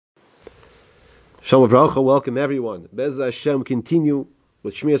Shalom Avracha, welcome everyone. Bez Hashem, continue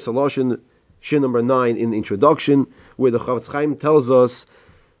with Shmir Saloshin, Shir number 9 in the introduction, where the Chofetz Chaim tells us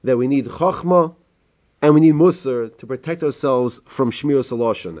that we need Chachma and we need Musar to protect ourselves from Shmir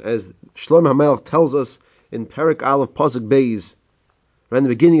Saloshin. As Shlomo HaMelech tells us in Perek Aleph Pasuk Beis, right in the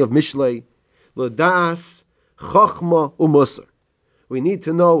beginning of Mishlei, L'das Chachma u'Musar. We need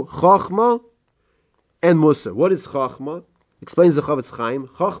to know Chachma and Musar. What is Chachma? Explains the Chofetz Chaim.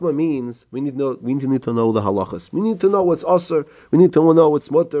 Chachma means we need to know the halachas. We need to know what's asur. We need to know what's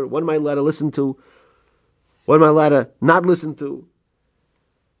mutter. What am I allowed to listen to? What am I allowed to not listen to?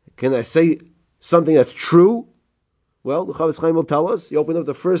 Can I say something that's true? Well, the Chofetz Chaim will tell us. You open up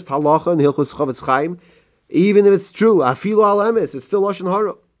the first halacha in Hilchos Chofetz Chaim. Even if it's true, afilu al emes, it's still lashon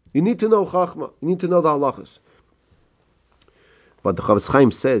hara. You need to know Chachma. You need to know the halachas. But the Chofetz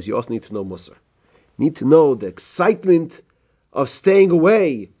Chaim says you also need to know musar. You need to know the excitement of staying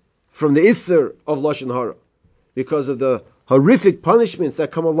away from the Isser of Lashon Hara because of the horrific punishments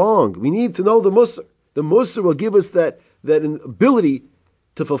that come along. We need to know the Musar. The Musar will give us that ability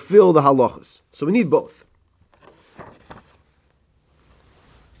to fulfill the halachas. So we need both.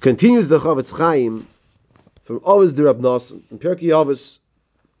 Continues the Chofetz Chaim from Avos de Rab Nosson in Pirkei Avos.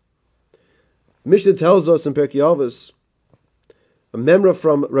 Mishnah tells us in Pirkei Avos a memra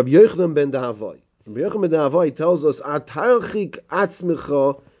from Rabbi Yochanan ben Dahavai. Rabbi Yochanan ben Dahavai tells us, "Atarchik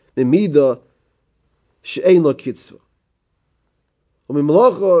atzmicha memida she'ein lo kitzva,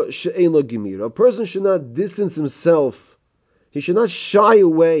 u'mimlacha she'ein lo gemira." A person should not distance himself. He should not shy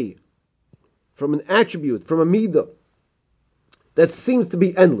away from an attribute, from a midah that seems to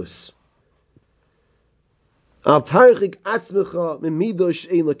be endless. Atarchik atzmicha memida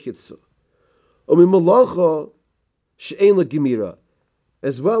she'ein lo kitzva, u'mimlacha she'ein lo gemira.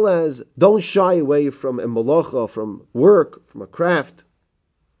 As well as don't shy away from a malacha, from work, from a craft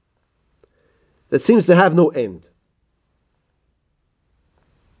that seems to have no end.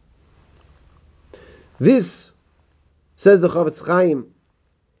 This, says the Chofetz Chaim,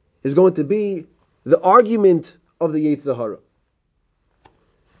 is going to be the argument of the Yetzer Hara.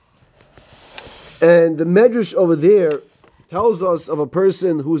 And the Medrash over there tells us of a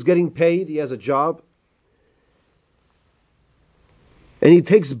person who's getting paid, he has a job, and he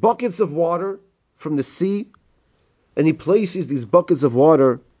takes buckets of water from the sea, and he places these buckets of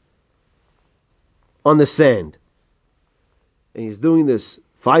water on the sand. And he's doing this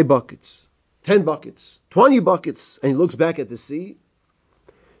 5 buckets, 10 buckets, 20 buckets, and he looks back at the sea.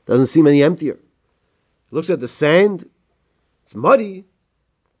 Doesn't seem any emptier. He looks at the sand, it's muddy,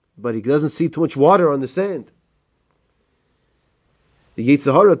 but he doesn't see too much water on the sand. The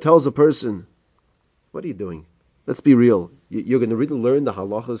Yetzer Hara tells a person, what are you doing? Let's be real. You're going to really learn the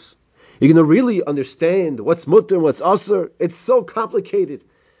halachas. You're going to really understand what's mutter and what's asur. It's so complicated.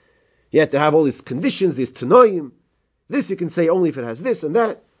 You have to have all these conditions, these tanoim. This you can say only if it has this and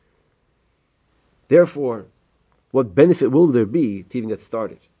that. Therefore, what benefit will there be to even get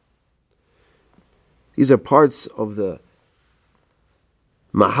started? These are parts of the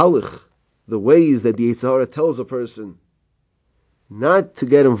mahalich, the ways that the Yetzer Hara tells a person not to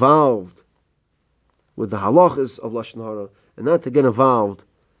get involved with the halachas of Lashon Hara, and not to get involved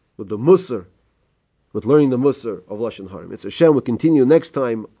with the musar, with learning the musar of Lashon Hara. Mitzvah Hashem will continue next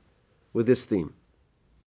time with this theme.